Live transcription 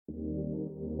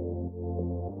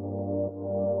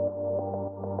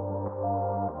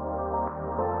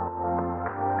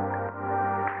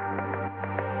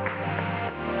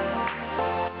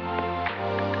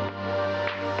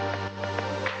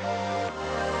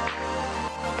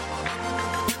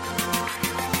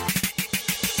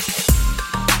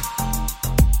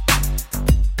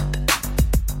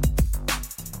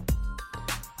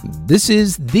This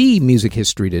is the Music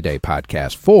History Today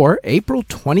podcast for April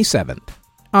 27th.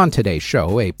 On today's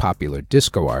show, a popular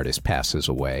disco artist passes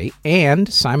away,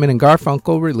 and Simon &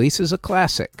 Garfunkel releases a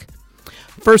classic.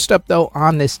 First up, though,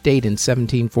 on this date in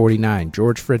 1749,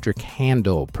 George Frederick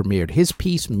Handel premiered his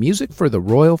piece Music for the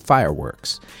Royal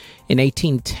Fireworks. In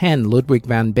 1810, Ludwig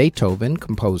van Beethoven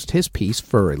composed his piece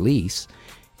Für Elise.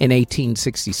 In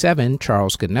 1867,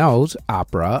 Charles Gounod's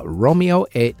opera Romeo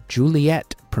et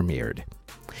Juliette premiered.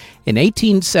 In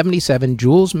 1877,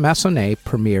 Jules Massenet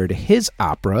premiered his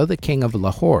opera, The King of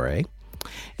Lahore.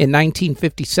 In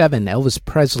 1957, Elvis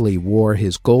Presley wore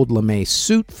his gold lame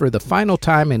suit for the final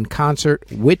time in concert,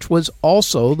 which was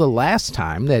also the last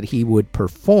time that he would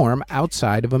perform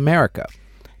outside of America.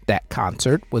 That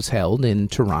concert was held in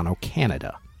Toronto,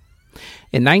 Canada.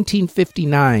 In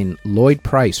 1959, Lloyd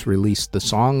Price released the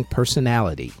song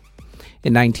Personality.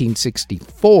 In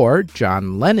 1964,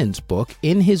 John Lennon's book,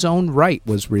 In His Own Right,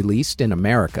 was released in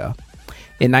America.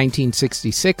 In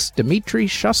 1966, Dmitri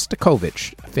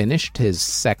Shostakovich finished his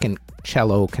second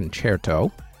cello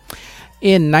concerto.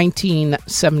 In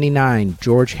 1979,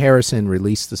 George Harrison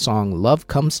released the song Love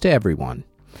Comes to Everyone.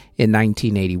 In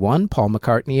 1981, Paul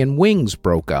McCartney and Wings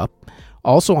broke up.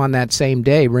 Also on that same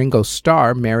day, Ringo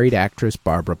Starr married actress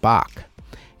Barbara Bach.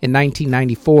 In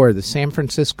 1994, the San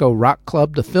Francisco rock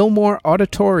club, the Fillmore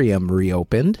Auditorium,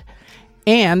 reopened.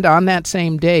 And on that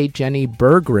same day, Jenny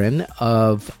Berggren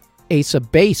of Ace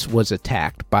of Base was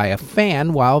attacked by a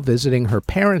fan while visiting her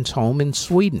parents' home in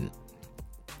Sweden.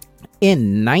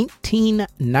 In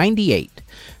 1998,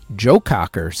 Joe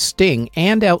Cocker, Sting,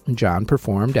 and Elton John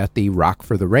performed at the Rock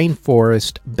for the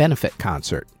Rainforest benefit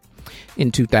concert.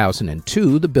 In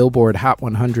 2002, the Billboard Hot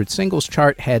 100 singles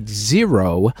chart had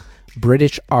 0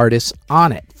 British artists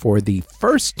on it for the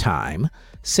first time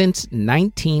since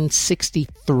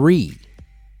 1963.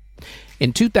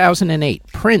 In 2008,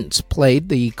 Prince played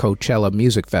the Coachella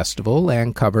Music Festival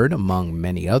and covered, among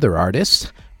many other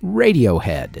artists,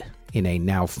 Radiohead in a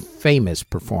now famous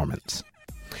performance.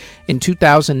 In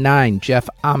 2009, Jeff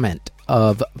Ament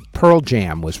of Pearl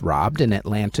Jam was robbed in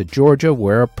Atlanta, Georgia,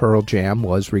 where Pearl Jam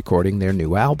was recording their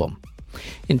new album.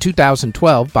 In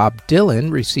 2012, Bob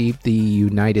Dylan received the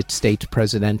United States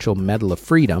Presidential Medal of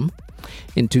Freedom.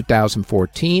 In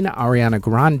 2014, Ariana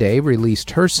Grande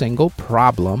released her single,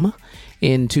 Problem.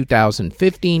 In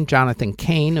 2015, Jonathan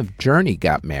Cain of Journey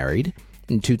got married.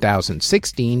 In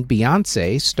 2016,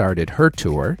 Beyoncé started her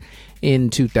tour. In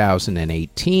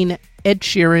 2018, Ed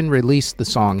Sheeran released the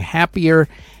song Happier.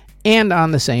 And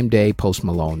on the same day, Post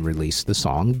Malone released the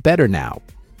song Better Now.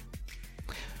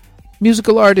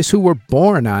 Musical artists who were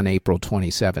born on April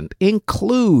 27th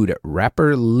include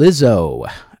rapper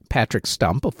Lizzo, Patrick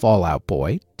Stump of Fall Out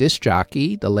Boy, disc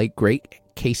jockey, the late great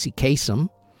Casey Kasem,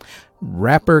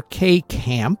 rapper K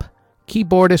Camp,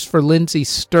 keyboardist for Lindsey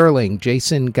Sterling,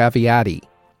 Jason Gaviati,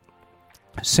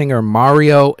 singer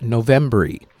Mario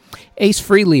Novembri, Ace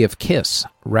Frehley of Kiss,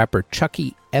 rapper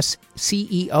Chucky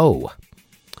SCEO,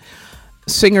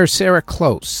 singer Sarah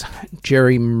Close,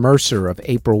 Jerry Mercer of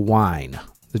April Wine,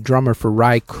 the drummer for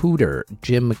Ry Cooder,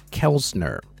 Jim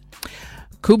Kelsner.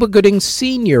 Cuba Gooding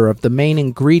Sr. of The Main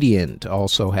Ingredient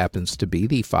also happens to be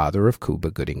the father of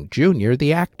Cuba Gooding Jr.,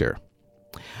 the actor.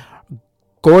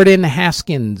 Gordon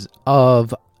Haskins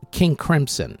of King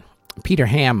Crimson. Peter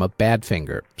Ham of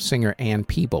Badfinger, singer Ann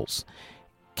Peebles.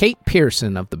 Kate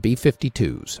Pearson of the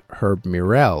B-52s. Herb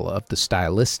Murrell of the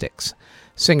Stylistics.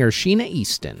 Singer Sheena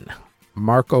Easton.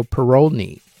 Marco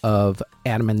Perolni of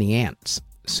Adam and the Ants.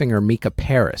 Singer Mika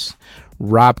Paris,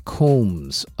 Rob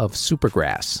Combs of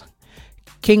Supergrass,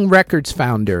 King Records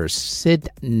founder Sid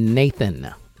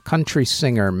Nathan, country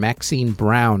singer Maxine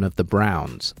Brown of the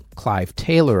Browns, Clive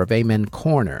Taylor of Amen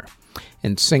Corner,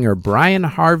 and singer Brian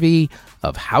Harvey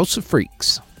of House of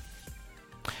Freaks.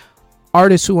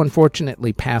 Artists who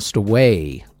unfortunately passed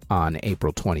away on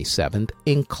April 27th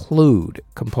include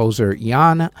composer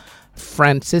Jan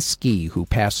Francisci, who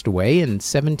passed away in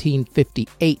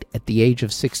 1758 at the age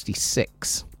of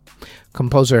 66.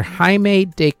 Composer Jaime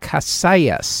de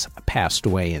Casillas passed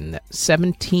away in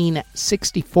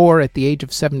 1764 at the age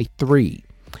of 73.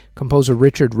 Composer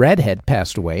Richard Redhead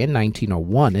passed away in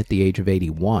 1901 at the age of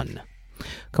 81.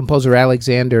 Composer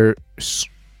Alexander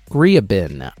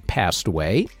Scriabin passed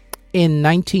away in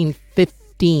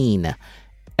 1915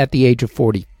 at the age of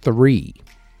 43.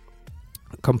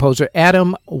 Composer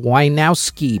Adam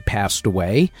Wieniawski passed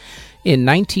away in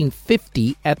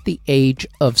 1950 at the age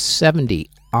of 70.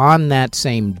 On that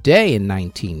same day in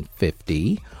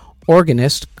 1950,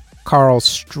 organist Karl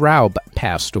Straub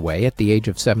passed away at the age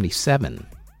of 77.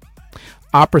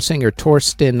 Opera singer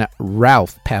Torsten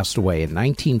Ralph passed away in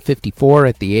 1954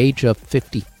 at the age of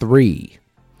 53.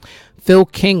 Phil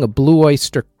King of Blue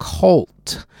Oyster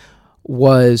Cult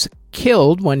was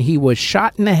killed when he was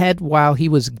shot in the head while he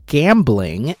was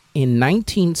gambling in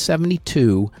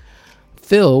 1972.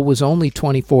 Phil was only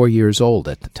 24 years old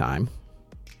at the time.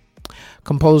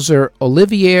 Composer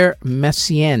Olivier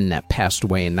Messiaen passed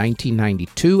away in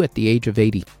 1992 at the age of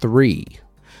 83.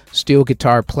 Steel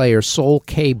guitar player Sol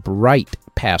K. Bright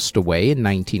passed away in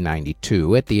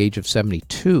 1992 at the age of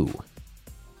 72.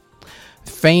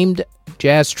 Famed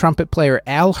jazz trumpet player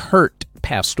Al Hirt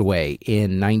passed away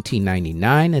in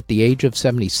 1999 at the age of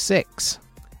 76.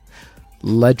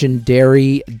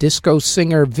 Legendary disco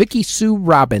singer Vicki Sue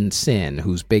Robinson,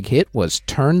 whose big hit was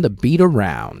Turn the Beat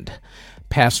Around,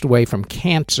 passed away from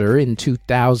cancer in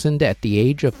 2000 at the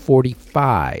age of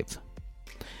 45.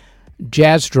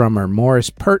 Jazz drummer Morris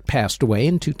Pert passed away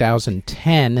in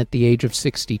 2010 at the age of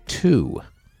 62.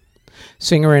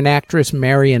 Singer and actress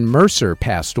Marion Mercer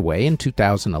passed away in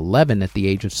 2011 at the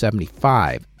age of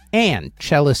 75. And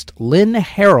cellist Lynn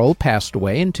Harrell passed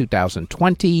away in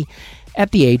 2020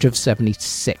 at the age of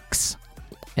 76.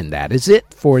 And that is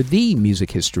it for the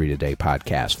Music History Today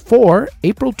podcast for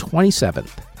April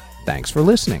 27th. Thanks for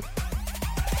listening.